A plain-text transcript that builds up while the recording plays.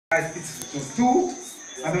It was two,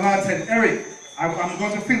 and the Lord said, Eric, I'm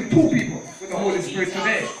going to fill two people with the Holy Spirit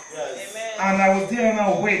today. Yes. And I was there and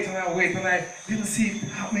I wait and I wait and I didn't see it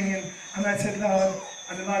happening. And I said, Lord,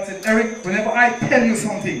 and the Lord said, Eric, whenever I tell you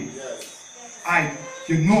something,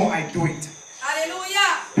 you know I do it.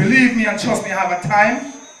 Hallelujah. Believe me and trust me, I have a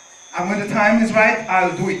time. And when the time is right,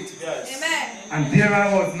 I'll do it. Yes. Amen. And there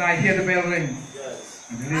I was, and I hear the bell ring. Yes.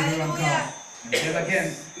 And the lady ran Hallelujah. down. And then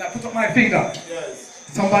again, and I put up my finger. Yes.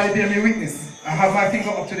 Somebody bear me witness. I have my finger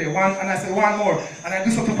up today. One, and I said one more. And I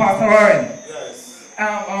do something to Pastor Warren. Yes.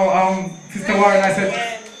 Sister Warren, I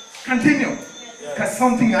said, continue. Because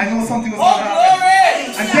something, I know something was Oh, going to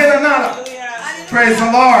happen. glory. And then another. Hallelujah. Praise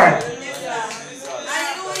the Lord.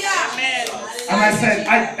 Hallelujah. And I said,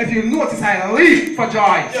 if you notice, I leap for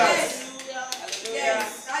joy. Yes.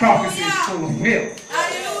 Yes. Prophecy is fulfilled.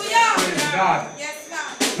 Hallelujah. Praise God. Yes,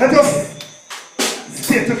 ma'am. Let us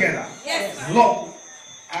stay together. Yes, ma'am. Love.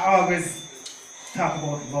 I always talk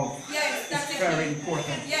about love. Yes, that's It's it. very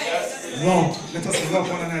important. Yes. Love. Let us love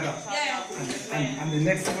one another. Yes. And the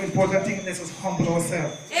next important thing, let us humble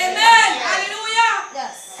ourselves. Amen. Hallelujah.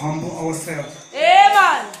 Yes. Humble ourselves.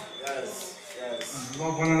 Amen. Yes. Yes. And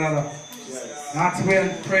love one another. Yes. That's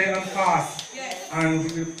when pray and fast. Yes. And we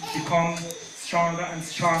will become stronger and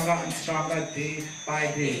stronger and stronger day by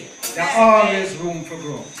day. There's always room for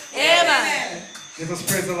growth. Amen. Let us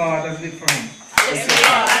praise the Lord and live for Him.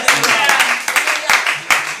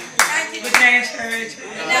 Good night, church.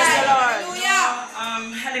 Bless the Lord.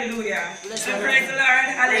 Hallelujah. Hallelujah. Praise the Lord.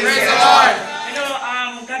 Hallelujah. Praise the Lord. You know,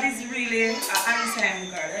 God is really an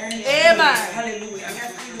on-time God. Right? Amen. Hallelujah. I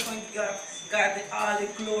have to point God with all the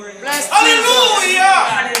glory. Bless Hallelujah.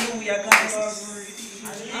 Hallelujah. God is worthy.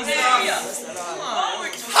 Hallelujah.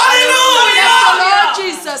 Hallelujah. Lord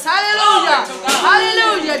Jesus. Hallelujah.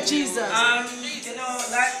 Hallelujah, Jesus. You know,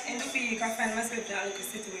 like in the week, I find myself in a little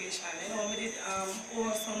situation. You know, I did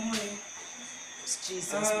owe some money.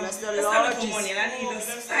 Jesus, bless the That's Lord not the Jesus. money. I need us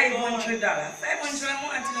 $500. $500 a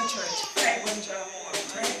month in the church. $500 a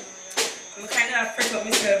month, right? I'm kind of afraid of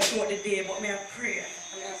myself throughout the day, but I pray. I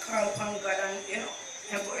call upon God and, you know,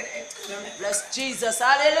 I'm going to Bless Jesus.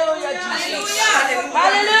 Hallelujah, Jesus. Hallelujah.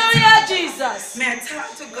 Hallelujah, Jesus. May I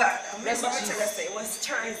talk to God? I Bless remember Jesus. I say it was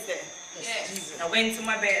Thursday. Yes. I went to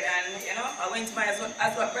my bed and, you know, I went to my, as what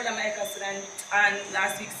Brother Michael said, and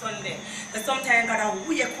last week Sunday. But sometimes God will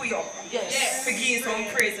wake me up. Yes. To give some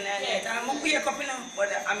praise and that. And I'm wake up, you know,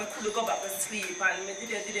 but I could go back to sleep. And I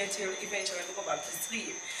didn't till eventually go back to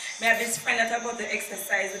sleep. I have this friend that I go to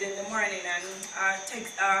exercise with in the morning and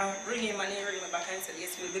ring him and he ring me back and said,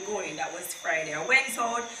 yes, we'll be going. That was Friday. I went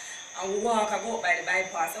out. And we walk, I go up by the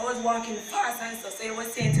bypass. I was walking fast and stuff, so he was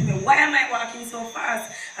saying to me, why am I walking so fast?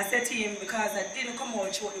 I said to him, because I didn't come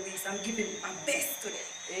out throughout the weeks, I'm giving my best today.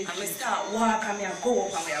 And I start walking, and I go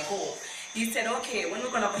up and I go up. He said, okay, when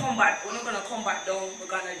we're gonna come back down, we're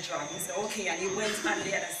gonna jog. He said, okay, and he went on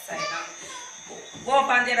the other side. Go up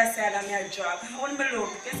on the other side and I jog. I want to look,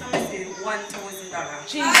 guess I'm gonna say $1,000.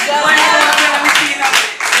 Jesus. That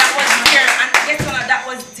was dear, and guess what? That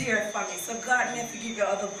was dear for me. So God, may I give you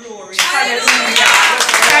all the glory. Hallelujah.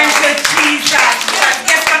 Thank you, Jesus. Because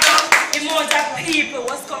guess what? The amount of people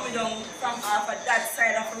was coming down from off of that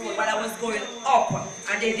side of the road, but I was going up,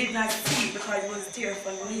 and they did not see because it was dear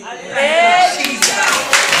for me. Hey, Jesus.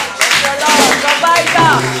 Bless the Lord.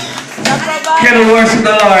 Provider. The provider. Can we worship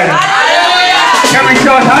the Lord? Hallelujah. Can we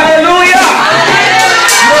shout hallelujah?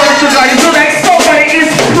 Glory to God. It looks like somebody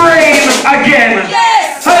is praying again.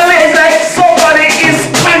 Yes. Hallelujah. It's like somebody is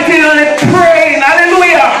continually praying.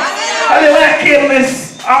 Hallelujah. Hallelujah. When I came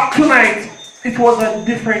this up tonight, it was a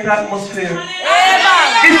different atmosphere. Amen.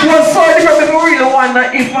 It was so different. People really wonder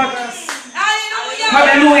if I... Hallelujah.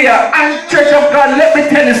 Hallelujah. And Church of God, let me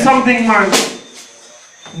tell you something, man.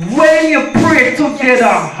 When you pray together,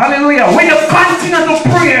 hallelujah, when you continue to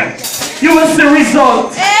pray, you will see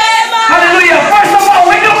results. Amen. Hallelujah. First of all,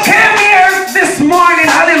 when you came here this morning,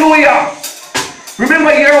 hallelujah,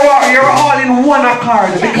 remember you're all in one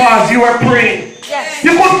accord because you were praying. Yes.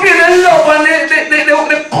 You could feel the love and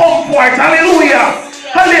the comfort. Hallelujah.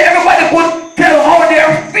 Hallelujah. Everybody could tell how they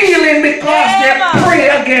are feeling because they pray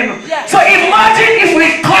again. Yes. So imagine if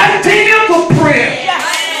we continue to pray. Yes.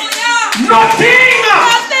 Nothing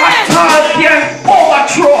at all can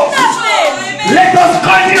overthrow us. Nothing. Let us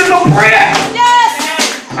continue to pray Yes.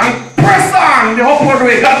 and press on the upward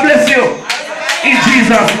way. God bless you. In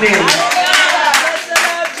Jesus' name. Bless the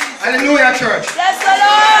Lord Jesus. Hallelujah, church. Bless the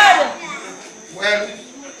Lord. Well,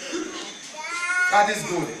 God is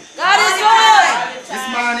good. God is good. This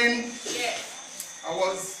morning, I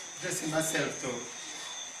was dressing myself to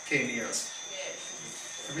came here.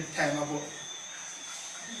 Every time I go,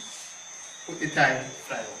 put the time,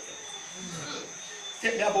 fly out.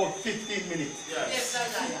 Take me about 15 minutes. Yes,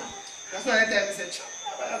 That's why I tell me, say, chop,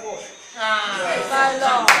 I go. my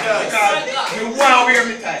Lord. Because you want to wear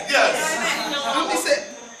me time. Yes. And me say,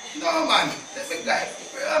 no man, that's a guy.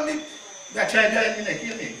 I try to join me neck,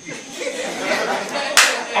 you know.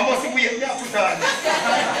 I must wait, me I put on.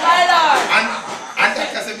 My Lord. And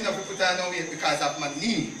doctor said me not put on no weight because of my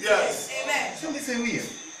knee. Yes. Amen. So me say, wait,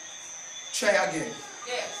 try again.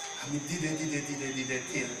 Yes. And me did it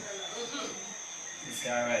till. Me say,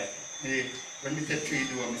 alright. When me take 3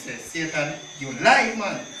 doors, me say, Satan, you lie,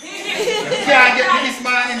 man. You can't get me this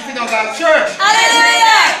morning if you don't go to church.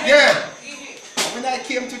 Hallelujah. Yeah. When I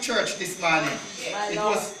came to church this morning, it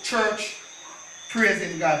was church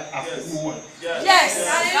praising God after all. Yes. Yes.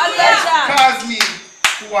 Hallelujah. Caused me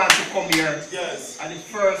to want to come here. Yes. And the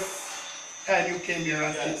first time you came here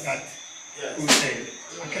and did that Yes. crusade,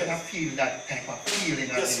 I kind of feel that type of feeling.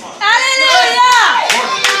 Yes, again. man. Hallelujah.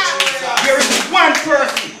 But there is one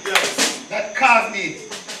person Yes. that caused me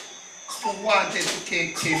to wanted to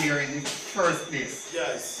came here in the first place.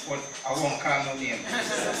 Yes. But I won't call no name.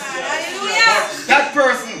 Hallelujah. That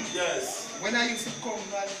person, Yes. when I used to come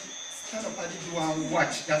and stand up at the door and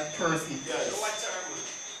watch that person, Yes.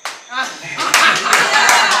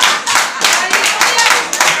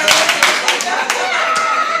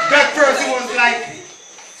 that person was like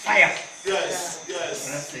fire. Yes. And I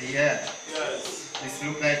Yes. say, yeah, Yes. this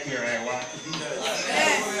look like where I want to be. Yes.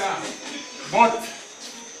 But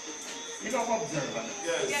you don't observe it.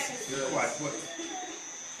 Yes. What? But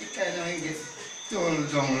it kind of gets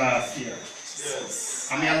told down last year. Yes.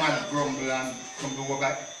 I mean, a man grumble and grumble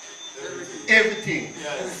over everything.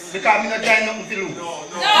 Yes. Because I'm not trying nothing to lose. No.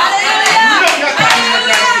 Hallelujah. Not trying to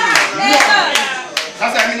lose.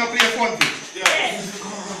 That's why I'm not play fun to. Yes.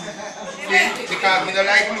 Because I don't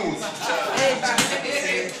like lose.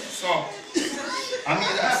 So, I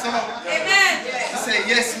mean, so, Amen. I say,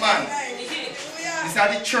 yes, man. This is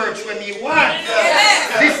the church when we want.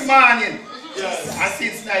 This morning. Yes. And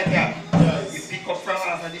since night here, Yes. we pick up from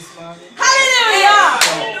after this morning. Hallelujah.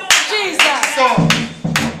 Jesus. So,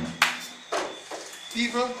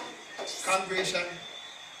 people, congregation,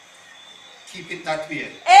 keep it that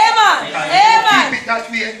way. Amen. Keep Amen. it that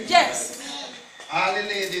way. Yes. All the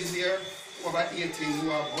ladies there, over 18 who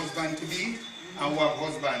have husband to be and who have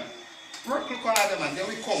husband. Work look at them and they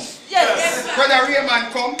will come. Yes. Brother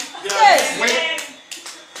Raymond come. Yes. Wait.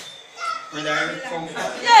 Brother Eric come.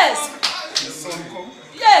 Yes. His son come.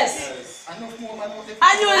 Yes. Enough more man out there.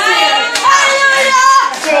 And you was here.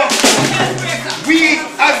 Hallelujah. So, we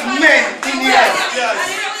as men in here, Yes.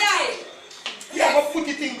 we have to put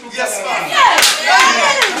it in together. Yes, ma'am. Yes.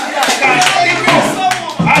 Hallelujah.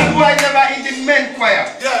 Although I never in the men choir,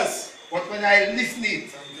 Yes. but when I listen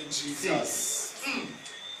it, Thank you, Jesus.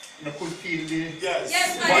 I could feel the Yes.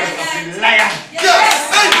 voice of the lion. Yes.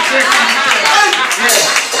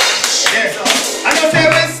 Yes. And you say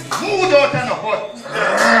when smooth out and hot.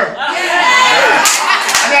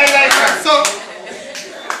 And I like that. So,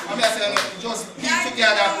 I say, just be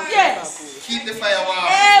together, Yes. keep the fire warm.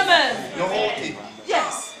 Amen. No hold it.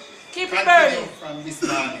 Yes. Keep it Continue burning. from this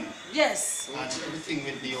morning. Yes. And everything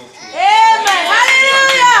will be okay. Amen.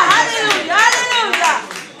 Hallelujah. Hallelujah. Hallelujah.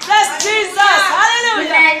 Bless Jesus. Good Hallelujah.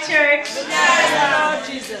 night, church. Yes, Lord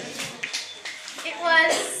Jesus. It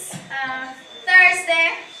was Thursday.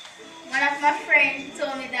 One of my friends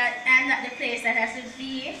told me that I'm not the place that I should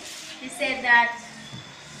be. He said that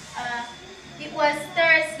it was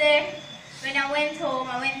Thursday when I went home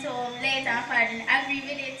late and I didn't agree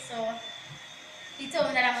with it. So he told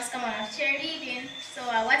me that I must come on a cheerleading. So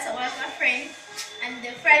I WhatsApp one of my friends. And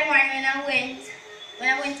the Friday morning when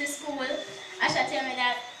I went to school, Asha told me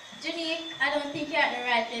that, Junique, I don't think you're at the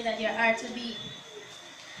right place that you are to be.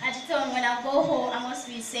 And she told me when I go home, I must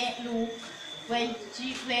be St. Luke. When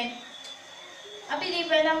I believe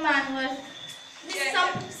when a man was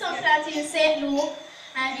some place in St. Luke,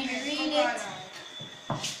 and we read it.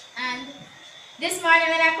 And this morning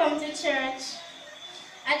when I come to church,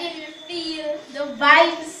 I didn't feel the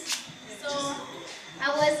vibes. So I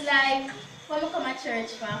was like, what am I come to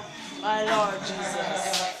church for? My Lord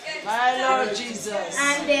Jesus. My Lord Jesus.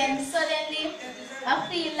 And then suddenly, I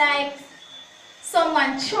feel like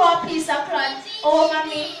someone throw a piece of cloth over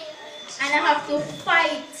me, and I have to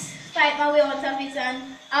fight my way out of it.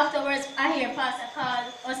 And afterwards, I hear Pastor call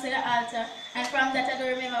us to the altar, and from that I don't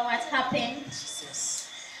remember what happened.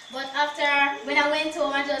 But after, when I went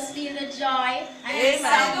home, I just feel the joy, and the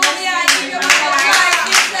song was in my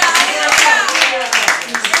heart.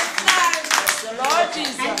 The Lord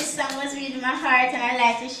Jesus. And this song was reading my heart, and I'd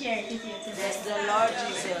like to share it with you today. Bless the Lord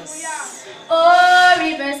Jesus. Oh,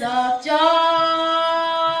 rivers